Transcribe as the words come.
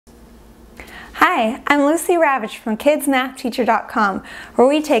Hi, I'm Lucy Ravitch from kidsmathteacher.com, where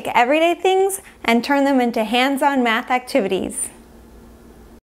we take everyday things and turn them into hands-on math activities.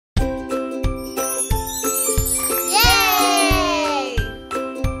 Yay!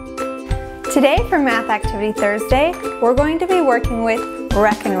 Today for Math Activity Thursday, we're going to be working with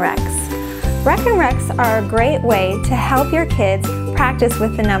Rekenreks. Rekenreks are a great way to help your kids practice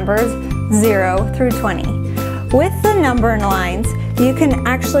with the numbers 0 through 20. With the number lines, you can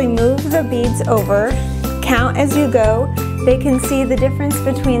actually move the beads over, count as you go. They can see the difference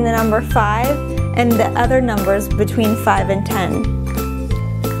between the number 5 and the other numbers between 5 and 10.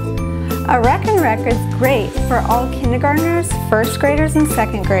 A Rekenrek is great for all kindergartners, first graders, and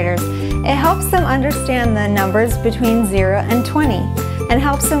second graders. It helps them understand the numbers between 0 and 20 and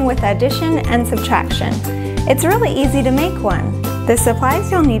helps them with addition and subtraction. It's really easy to make one. The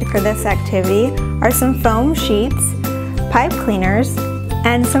supplies you'll need for this activity are some foam sheets, pipe cleaners,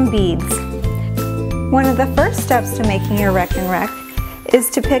 and some beads. One of the first steps to making your Rekenrek is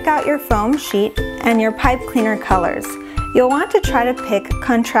to pick out your foam sheet and your pipe cleaner colors. You'll want to try to pick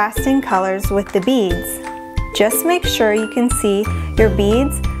contrasting colors with the beads. Just make sure you can see your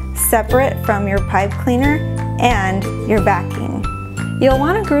beads separate from your pipe cleaner and your backing. You'll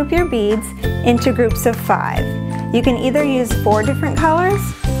want to group your beads into groups of 5. You can either use 4 different colors,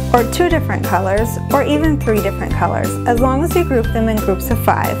 or 2 different colors, or even 3 different colors, as long as you group them in groups of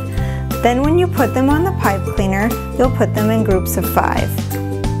 5. Then when you put them on the pipe cleaner, you'll put them in groups of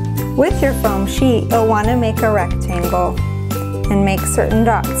 5. With your foam sheet, you'll want to make a rectangle and make certain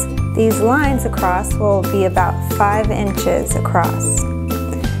dots. These lines across will be about 5 inches across.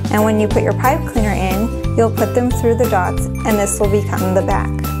 And when you put your pipe cleaner in, you'll put them through the dots, and this will become the back.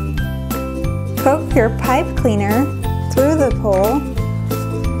 Poke your pipe cleaner through the hole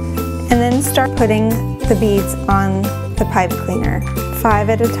and then start putting the beads on the pipe cleaner, 5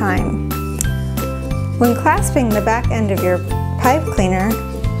 at a time. When clasping the back end of your pipe cleaner,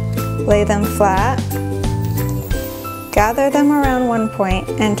 lay them flat, gather them around one point,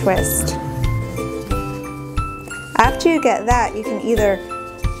 and twist. After you get that, you can either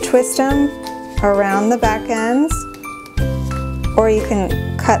twist them around the back ends or you can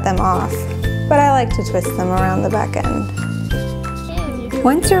cut them off, but I like to twist them around the back end.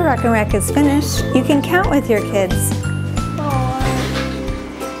 Once your Rekenrek is finished, you can count with your kids. 4,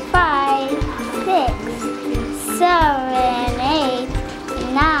 5, 6, 7, 8,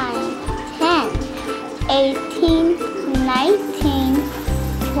 9, 10, 18, 19,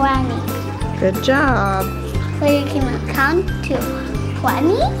 20. Good job. So you can count to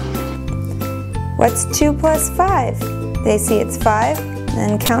 20? What's 2 plus 5? They see it's 5,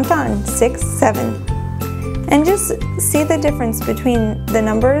 then count on 6, 7. And just see the difference between the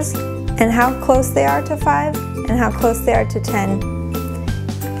numbers and how close they are to 5 and how close they are to 10.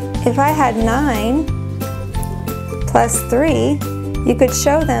 If I had 9 plus 3, you could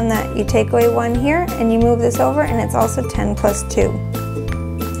show them that you take away 1 here and you move this over, and it's also 10 plus 2.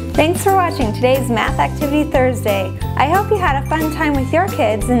 Thanks for watching today's Math Activity Thursday. I hope you had a fun time with your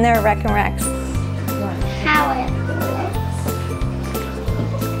kids and their Rekenreks. How it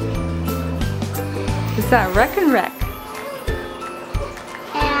It's that Rekenrek.